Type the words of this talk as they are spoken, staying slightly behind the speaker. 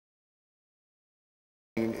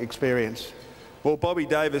experience. Well, Bobby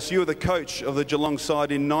Davis, you were the coach of the Geelong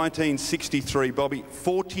side in 1963. Bobby,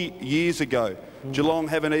 40 years ago. Geelong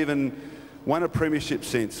haven't even won a premiership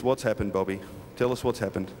since. What's happened, Bobby? Tell us what's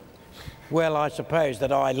happened. Well, I suppose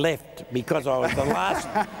that I left because I was the last,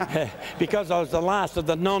 because I was the last of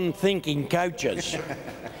the non-thinking coaches.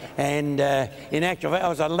 And in actual fact, I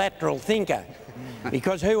was a lateral thinker,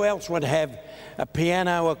 because who else would have a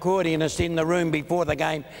piano accordionist in the room before the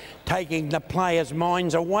game, taking the players'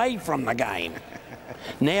 minds away from the game?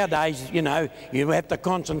 Nowadays, you know, you have to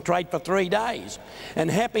concentrate for 3 days. And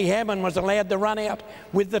Happy Hammond was allowed to run out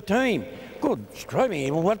with the team. Good, screw me,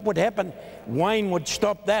 what would happen? Wayne would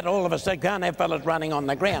stop that. All of a sudden, can't have fellas running on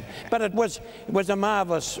the ground. But it was a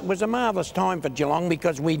marvellous time for Geelong,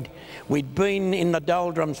 because we'd been in the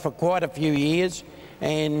doldrums for quite a few years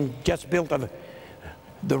and just built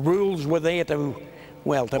the rules were there to,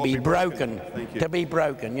 well, to be broken,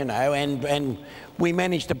 you know, and we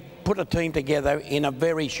managed to put a team together in a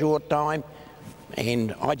very short time,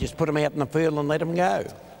 and I just put them out in the field and let them go.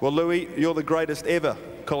 Well, Louis, you're the greatest ever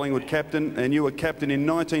Collingwood captain, and you were captain in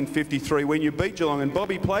 1953 when you beat Geelong, and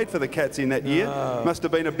Bobby played for the Cats in that year. Must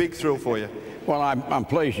have been a big thrill for you. Well, I'm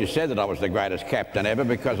pleased you said that I was the greatest captain ever,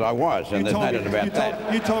 because I was, and there's no doubt about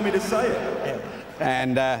that. You told me to say it.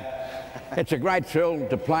 And it's a great thrill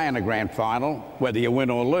to play in a grand final, whether you win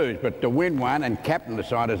or lose, but to win one and captain the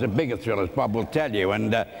side is a bigger thrill, as Bob will tell you.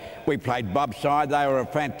 And we played Bob's side. They were a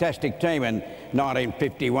fantastic team in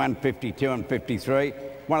 1951, 52 and 53.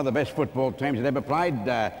 One of the best football teams that ever played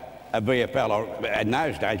a VFL, or in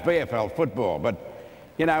those days, VFL football. But,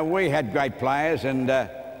 you know, we had great players, and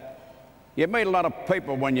you meet a lot of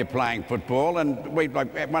people when you're playing football, and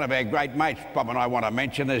one of our great mates, Bob and I want to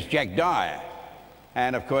mention, is Jack Dyer.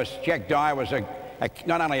 And, of course, Jack Dyer was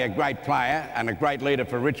not only a great player and a great leader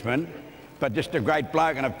for Richmond, but just a great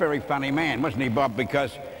bloke and a very funny man, wasn't he, Bob?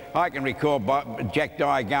 Because I can recall Jack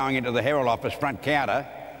Dyer going into the Herald office front counter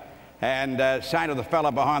and saying to the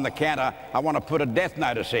fella behind the counter, "I want to put a death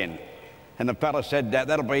notice in." And the fella said,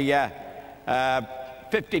 "That'll be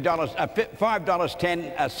 $50,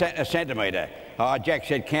 $5.10 a centimetre." Oh, Jack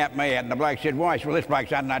said, "Count me out." And the bloke said, "Why?" Well, this bloke's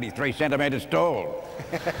 183 centimetres tall.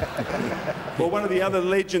 Well, one of the other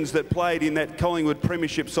legends that played in that Collingwood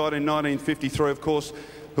premiership side in 1953, of course,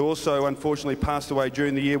 who also unfortunately passed away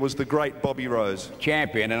during the year, was the great Bobby Rose.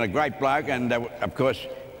 Champion and a great bloke, and of course,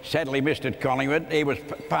 sadly missed at Collingwood. He was,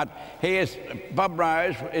 but Bob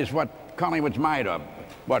Rose is what Collingwood's made of.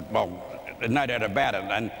 Well, there's no doubt about it.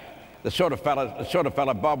 And the sort of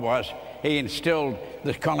fella Bob was, he instilled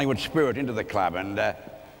the Collingwood spirit into the club, and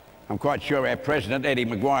I'm quite sure our president, Eddie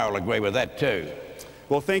Maguire, will agree with that too.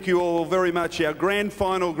 Well, thank you all very much. Our grand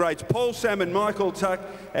final greats, Paul Salmon, Michael Tuck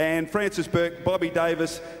and Francis Burke, Bobby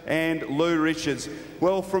Davis and Lou Richards.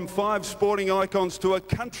 Well, from 5 sporting icons to a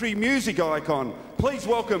country music icon, please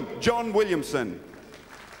welcome John Williamson.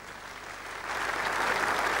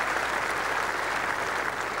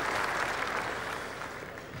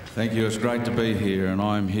 Thank you. It's great to be here, and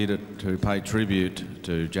I'm here to pay tribute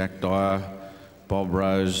to Jack Dyer, Bob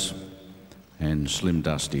Rose and Slim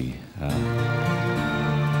Dusty.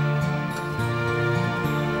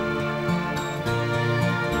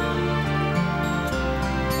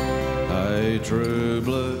 Hey, true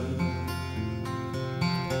blue,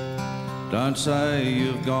 don't say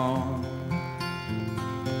you've gone.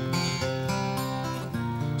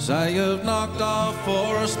 Say you've knocked off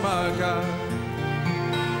for a smoker,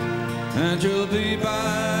 and you'll be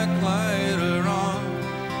back later on.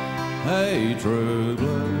 Hey, true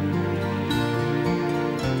blue,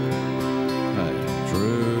 hey,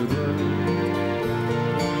 true blue,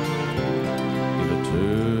 give it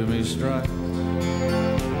to me straight,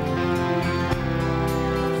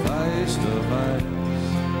 face to face.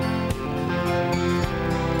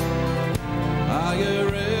 Are you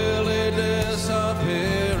really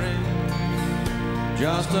disappearing?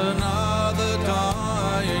 Just another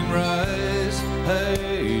dying race.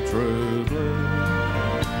 Hey, true blue,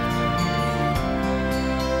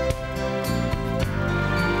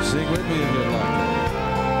 sing with me if you like.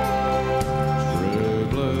 True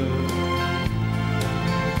blue,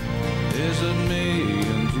 is it me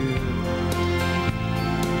and you?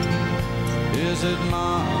 Is it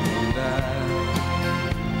mom and dad?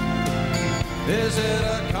 Is it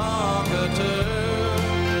a cockatoo?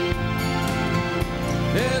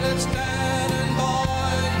 Is it standing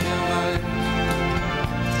by your mate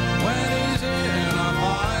when he's in a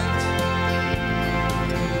fight?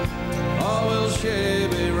 Or will she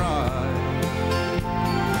be right?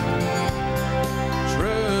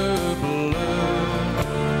 True blue,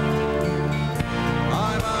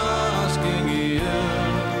 I'm asking you,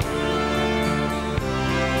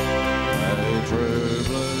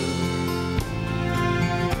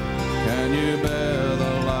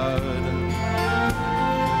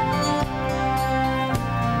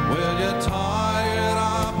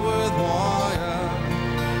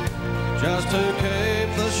 to keep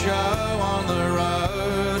the show on the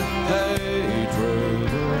road. Hey, true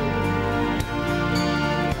blue.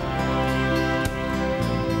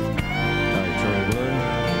 Hey, true blue.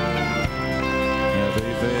 Now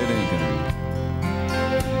be fair dinkum.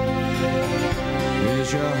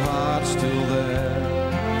 Is your heart still there?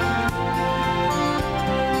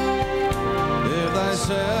 If they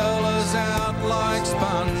sell us out like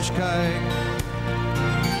sponge cake,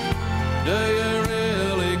 do you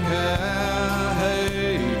really care?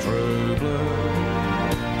 Hey, true blue.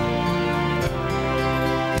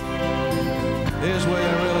 Here's where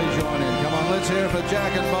you really join in. Come on, let's hear it for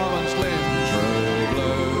Jack and Bob and Slim. True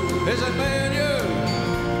blue. Is it me and you?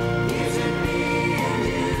 Is it me and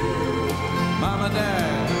you? Mum and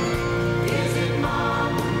Dad? Is it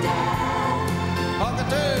Mom and Dad?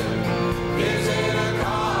 Cockatoo? Is it a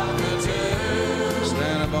cockatoo?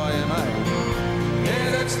 Standing by your mate.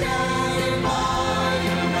 Is it standing by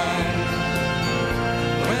your mate?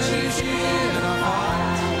 When she's in a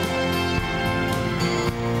fight,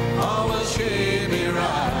 Oh, will she be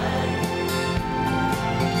right?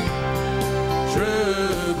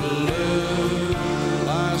 true blue.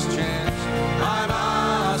 Last chance. I'm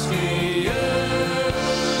asking you.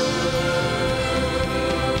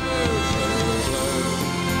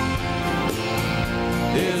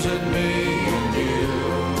 Is it me and you?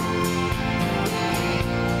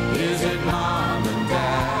 Is it Mom and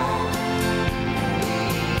Dad?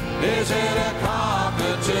 Is it a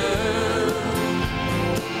cockatoo?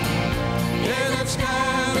 Is it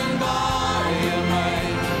standing by your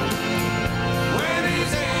mate when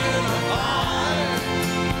he's in a fight?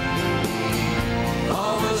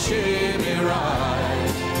 Oh, will she be right?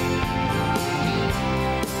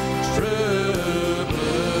 True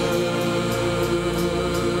blue.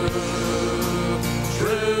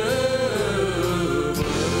 True blue.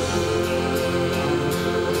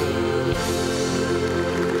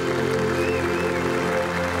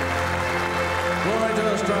 Glory to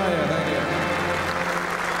Australia. Thank you.